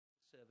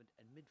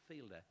and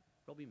midfielder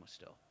Robbie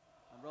Mustoe.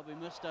 And Robbie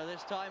Mustoe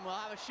this time will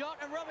have a shot,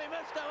 and Robbie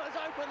Mustoe has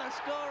opened the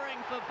scoring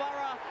for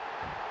Borough.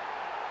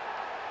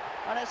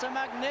 And it's a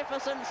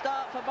magnificent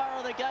start for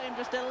Borough. The game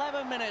just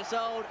 11 minutes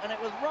old, and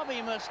it was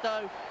Robbie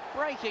Mustoe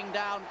breaking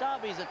down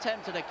Derby's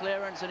attempt at a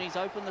clearance, and he's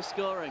opened the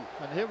scoring.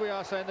 And here we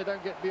are saying they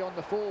don't get beyond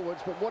the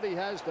forwards, but what he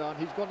has done,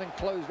 he's gone and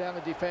closed down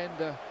a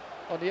defender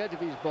on the edge of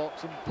his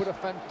box and put a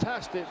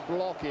fantastic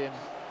block in,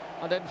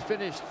 and then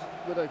finished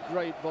with a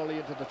great volley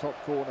into the top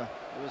corner.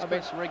 It was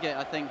Chris Riggett,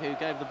 I think, who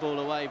gave the ball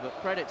away, but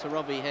credit to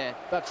Robbie here.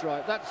 That's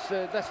right.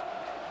 That's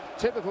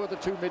typical of the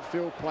two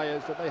midfield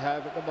players that they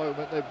have at the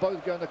moment. They're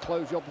both going to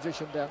close the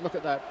opposition down. Look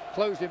at that.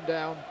 Closed him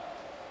down.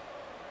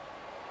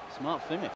 Smart finish.